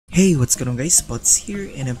Hey, what's going on guys, Budz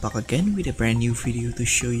here and I'm back again with a brand new video to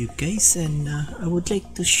show you guys, and I would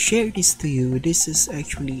like to share this to you. This is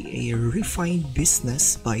actually a refined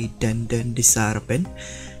business by Dandan Disarapen.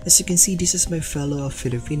 As you can see, this is my fellow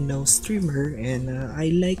Filipino streamer, and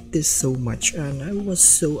I like this so much and I was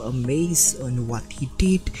so amazed on what he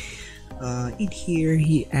did. In here,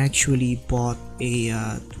 he actually bought a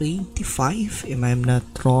 25, if I'm not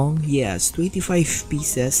wrong, yes, 25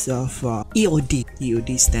 pieces of EOD.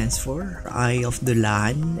 EOD stands for Eye of the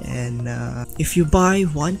Land, and if you buy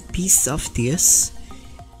one piece of this,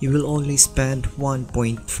 you will only spend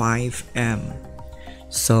 1.5 M.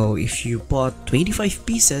 So if you bought 25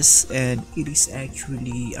 pieces, and it is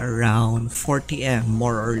actually around 40 M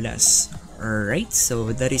more or less. Alright,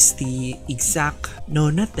 so that is the exact, no,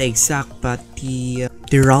 not the exact, but the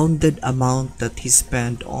rounded amount that he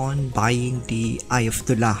spent on buying the Eye of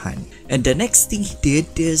Tulahan. And the next thing he did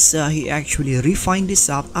is he actually refined this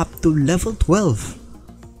up to level 12.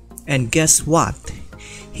 And guess what?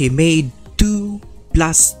 He made 2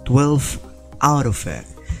 plus 12 out of it.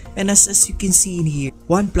 And as you can see in here,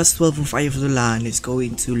 1 plus 12 of Eye of the Land is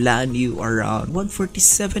going to land you around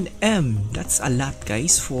 147 M. That's a lot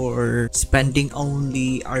guys for spending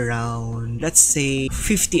only around, let's say,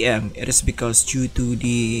 50 M. It is because due to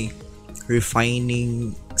the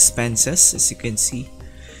refining expenses, as you can see.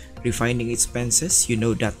 Refining expenses, you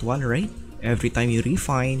know that one, right? Every time you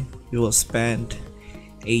refine, you will spend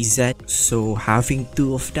a Zen. So having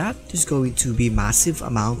 2 of that is going to be massive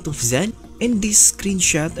amount of Zen. In this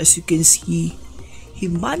screenshot, as you can see, he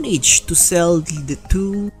managed to sell the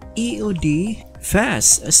 2 EOD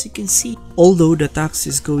fast, as you can see. Although the tax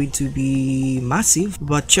is going to be massive,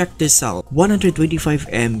 but check this out, 125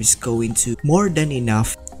 M is going to more than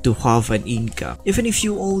enough to have an income. Even if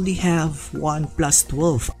you only have 1 plus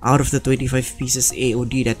 12 out of the 25 pieces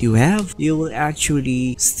AOD that you have, you will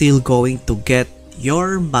actually still going to get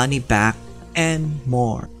your money back and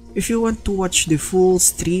more. If you want to watch the full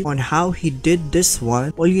stream on how he did this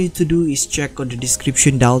one, all you need to do is check on the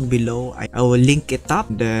description down below. I will link it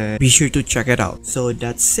up, be sure to check it out. So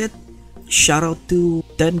that's it. Shout out to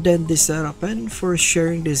Dandan Disarapen for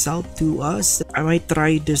sharing this out to us. I might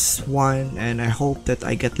try this one and I hope that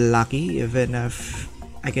I get lucky, even if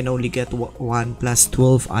I can only get 1 plus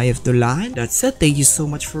 12 Eye of the Land. That's it. Thank you so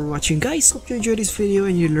much for watching guys. Hope you enjoyed this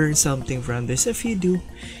video and you learned something from this. If you do,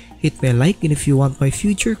 hit me a like, and if you want my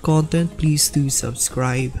future content, please do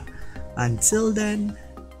subscribe. Until then,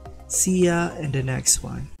 see ya in the next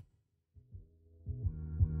one.